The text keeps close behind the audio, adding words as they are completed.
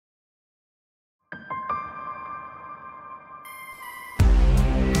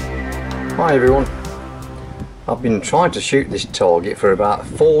Hi everyone, I've been trying to shoot this target for about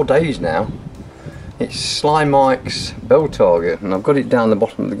 4 days now. It's SlyM1ke's bell target and I've got it down the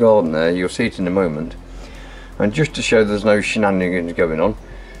bottom of the garden there, you'll see it in a moment. And just to show there's no shenanigans going on,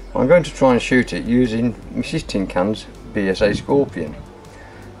 I'm going to try and shoot it using SlyM1ke's BSA Scorpion.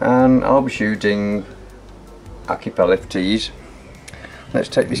 And I'll be shooting Acapella FTs. Let's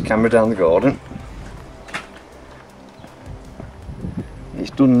take this camera down the garden. It's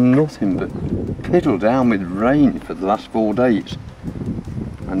done nothing but piddle down with rain for the last 4 days,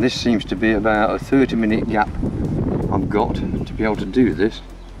 and this seems to be about a 30-minute gap I've got to be able to do this.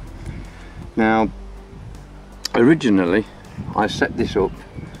 Now, originally I set this up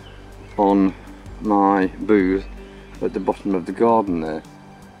on my booth at the bottom of the garden there,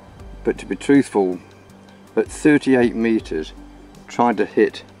 but to be truthful, at 38 meters trying to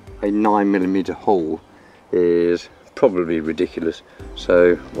hit a 9mm hole is probably ridiculous.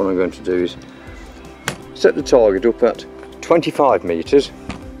 So what I'm going to do is set the target up at 25 meters,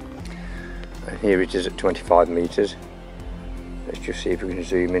 and here it is at 25 meters. Let's just see if we can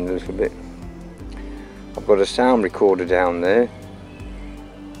zoom in a little bit. I've got a sound recorder down there.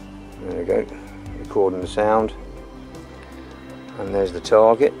 There we go, recording the sound, and there's the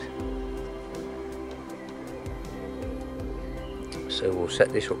target. So we'll set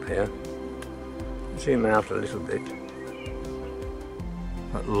this up here, zoom out a little bit.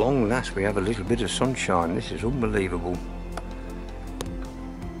 At long last we have a little bit of sunshine. This is unbelievable.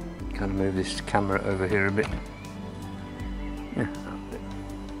 Can I move this camera over here a bit? Yeah, that's it.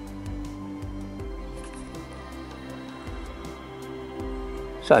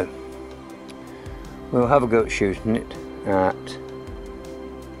 So we'll have a go at shooting it at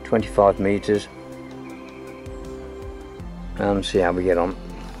 25 meters and see how we get on.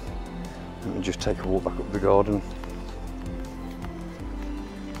 And just take a walk back up the garden.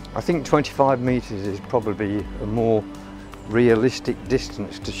 I think 25 meters is probably a more realistic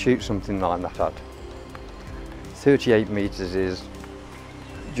distance to shoot something like that at. 38 meters is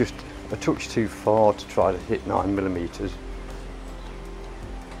just a touch too far to try to hit 9mm.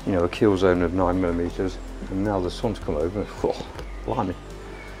 You know, a kill zone of 9mm. And now the sun's come over. Oh, blimey.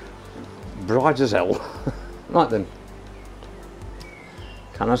 Bright as hell. Right then.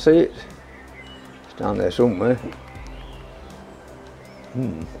 Can I see it? It's down there somewhere.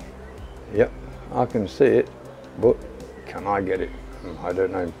 Yep, I can see it, but can I get it? I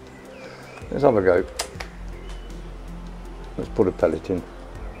don't know. Let's have a go. Let's put a pellet in.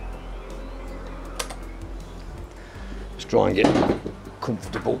 Let's try and get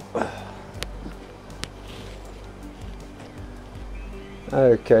comfortable.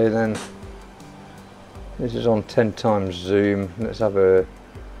 Okay then, this is on 10 times zoom. Let's have the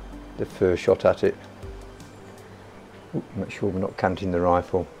first shot at it. Ooh, make sure we're not canting the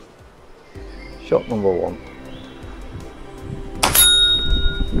rifle. Shot number 1.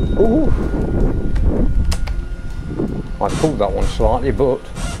 Ooh! I pulled that one slightly, but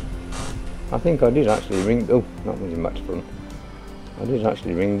I think I did actually ring. Oh, that was in max front. I did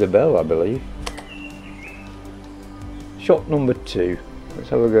actually ring the bell, I believe. Shot number 2. Let's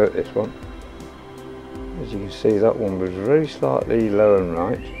have a go at this one. As you can see, that one was very slightly low and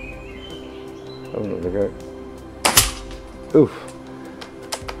right. Have another go. Oof.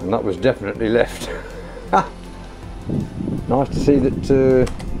 And that was definitely left. Nice to see that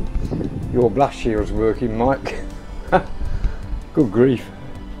your blast shield's working, Mike. Good grief.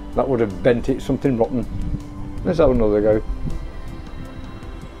 That would have bent it something rotten. Let's have another go.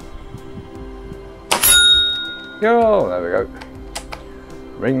 Oh, there we go.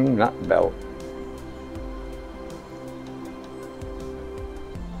 Ring that bell.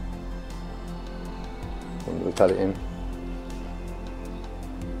 Under the pellet in.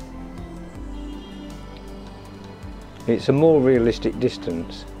 It's a more realistic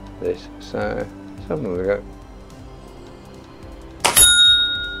distance, this, so let's have another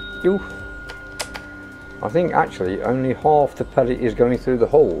go. Ooh. I think actually only half the pellet is going through the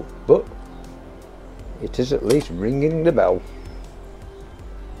hole, but it is at least ringing the bell,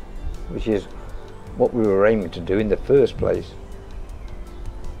 which is what we were aiming to do in the first place.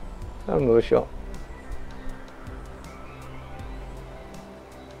 Have another shot.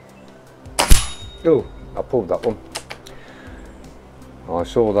 Oh, I pulled that one. I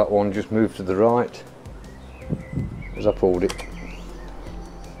saw that one just move to the right as I pulled it.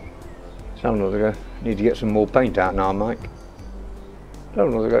 Let's have another go. Need to get some more paint out now, Mike. Let's have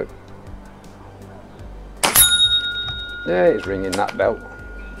another go. Yeah, it's ringing that bell.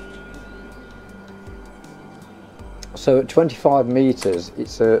 So at 25 meters,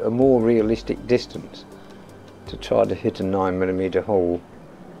 it's a more realistic distance to try to hit a 9mm hole.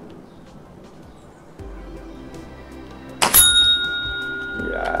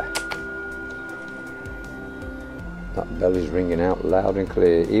 bell is ringing out loud and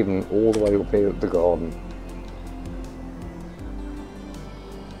clear, even all the way up here at the garden.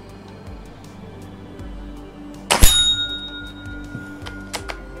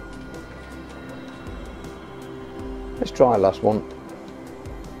 Let's try last one.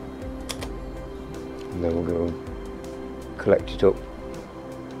 And then we'll go and collect it up.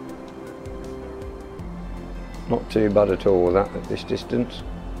 Not too bad at all with that at this distance.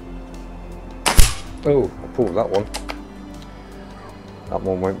 Oh, I pulled that one. That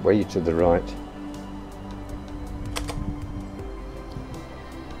one went way to the right.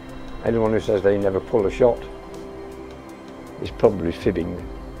 Anyone who says they never pull a shot is probably fibbing.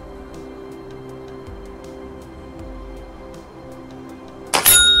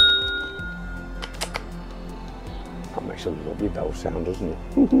 That makes a lovely bell sound, doesn't it?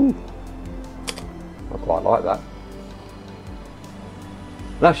 Woohoo! I quite like that.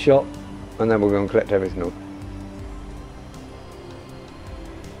 Last shot, and then we'll go and collect everything up.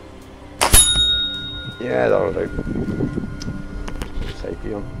 Yeah, that'll do.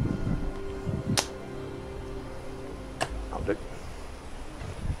 Safety on. That'll do.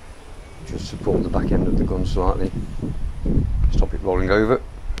 Just support the back end of the gun slightly. Stop it rolling over.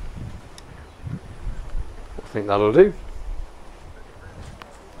 I think that'll do.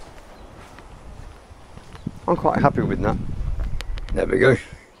 I'm quite happy with that. There we go.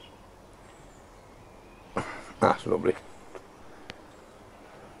 That's lovely.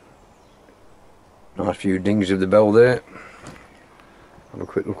 Nice few dings of the bell there. Have a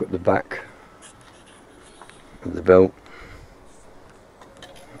quick look at the back of the bell.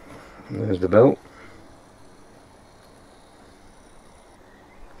 And there's the bell.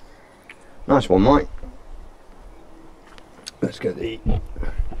 Nice one, Mike. Let's get the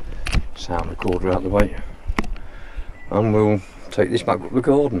sound recorder out of the way. And we'll take this back up the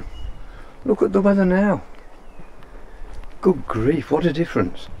garden. Look at the weather now. Good grief, what a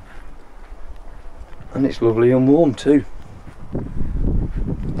difference. And it's lovely and warm too.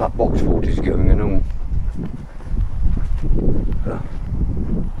 That box fort is going and all.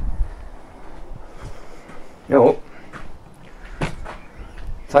 Yeah, well,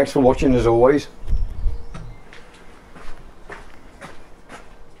 thanks for watching as always.